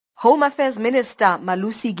Home Affairs Minister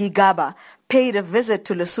Malusi Gigaba paid a visit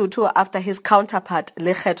to Lesotho after his counterpart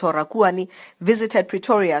Lekgetho Rakuane visited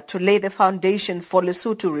Pretoria to lay the foundation for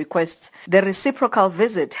Lesotho requests. The reciprocal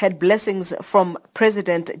visit had blessings from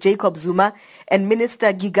President Jacob Zuma, and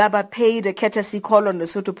Minister Gigaba paid a courtesy call on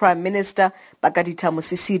Lesotho Prime Minister Bakadita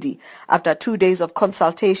Mosisili. After 2 days of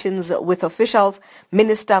consultations with officials,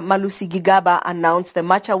 Minister Malusi Gigaba announced the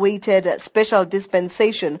much-awaited special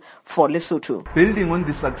dispensation for Lesotho. Building on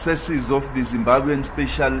the successes of the Zimbabwean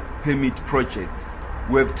Special Permit Project,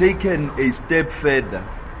 we have taken a step further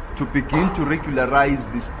to begin to regularize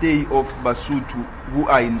the stay of Basotho who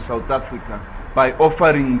are in South Africa by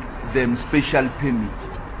offering them special permits.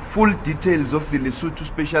 Full details of the Lesotho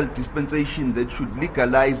special dispensation that should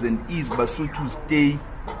legalize and ease Basotho's stay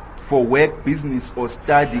for work, business or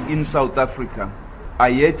study in South Africa are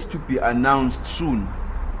yet to be announced soon,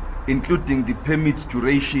 including the permit's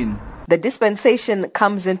duration. The dispensation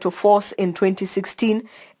comes into force in 2016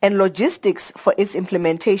 and logistics for its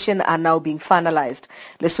implementation are now being finalized.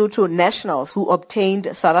 Lesotho nationals who obtained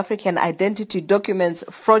South African identity documents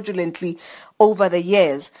fraudulently over the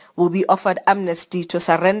years will be offered amnesty to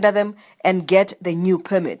surrender them and get the new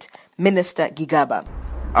permit. Minister Gigaba.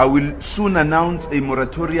 I will soon announce a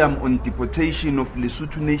moratorium on deportation of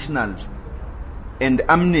Lesotho nationals and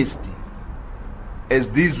amnesty, as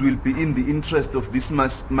these will be in the interest of this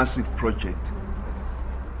massive project.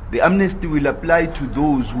 The amnesty will apply to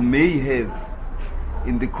those who may have,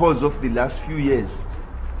 in the course of the last few years,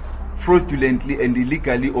 fraudulently and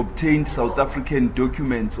illegally obtained South African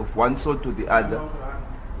documents of one sort or the other,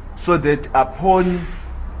 so that upon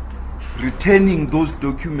returning those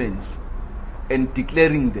documents and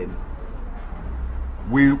declaring them,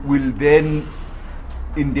 we will then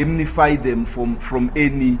indemnify them from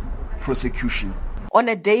any prosecution. On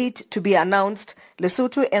a date to be announced,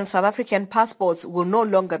 Lesotho and South African passports will no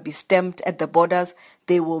longer be stamped at the borders,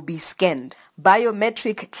 they will be scanned.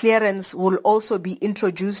 Biometric clearance will also be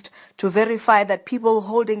introduced to verify that people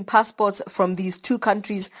holding passports from these two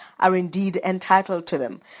countries are indeed entitled to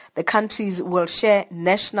them. The countries will share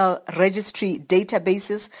national registry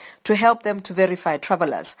databases to help them to verify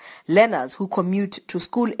travelers. Learners who commute to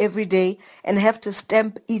school every day and have to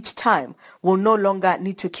stamp each time will no longer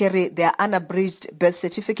need to carry their unabridged birth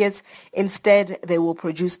certificates. Instead, they will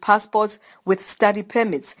produce passports with study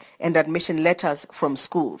permits and admission letters from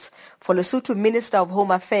schools. For Lesotho Minister of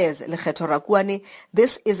Home Affairs Lekgetho Rakuane,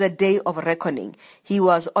 this is a day of reckoning. He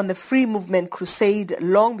was on the free movement crusade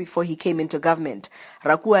long before he came into government.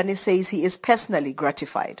 Rakuane says he is personally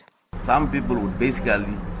gratified. Some people would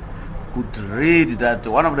basically could read that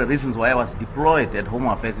one of the reasons why I was deployed at Home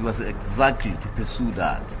Affairs was exactly to pursue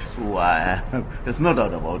that. So there's no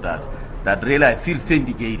doubt about that. That really I feel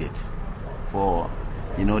vindicated for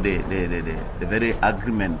the very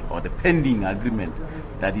agreement or the pending agreement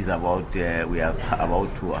that is about we are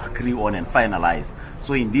about to agree on and finalize.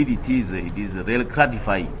 So indeed it is really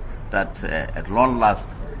gratifying that at long last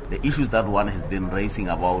the issues that one has been raising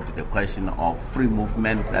about the question of free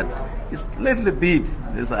movement, that is little bit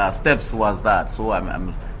these are steps towards that. So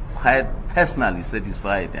I'm quite personally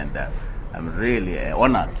satisfied and I'm really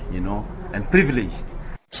honored, and privileged.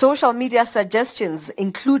 Social media suggestions,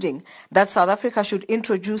 including that South Africa should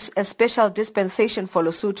introduce a special dispensation for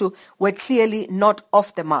Lesotho, were clearly not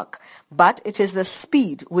off the mark. But it is the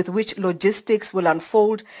speed with which logistics will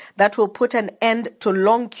unfold that will put an end to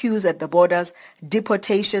long queues at the borders,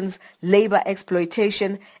 deportations, labor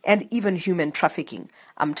exploitation, and even human trafficking.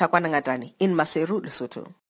 I'm Takwana Ngatani in Maseru, Lesotho.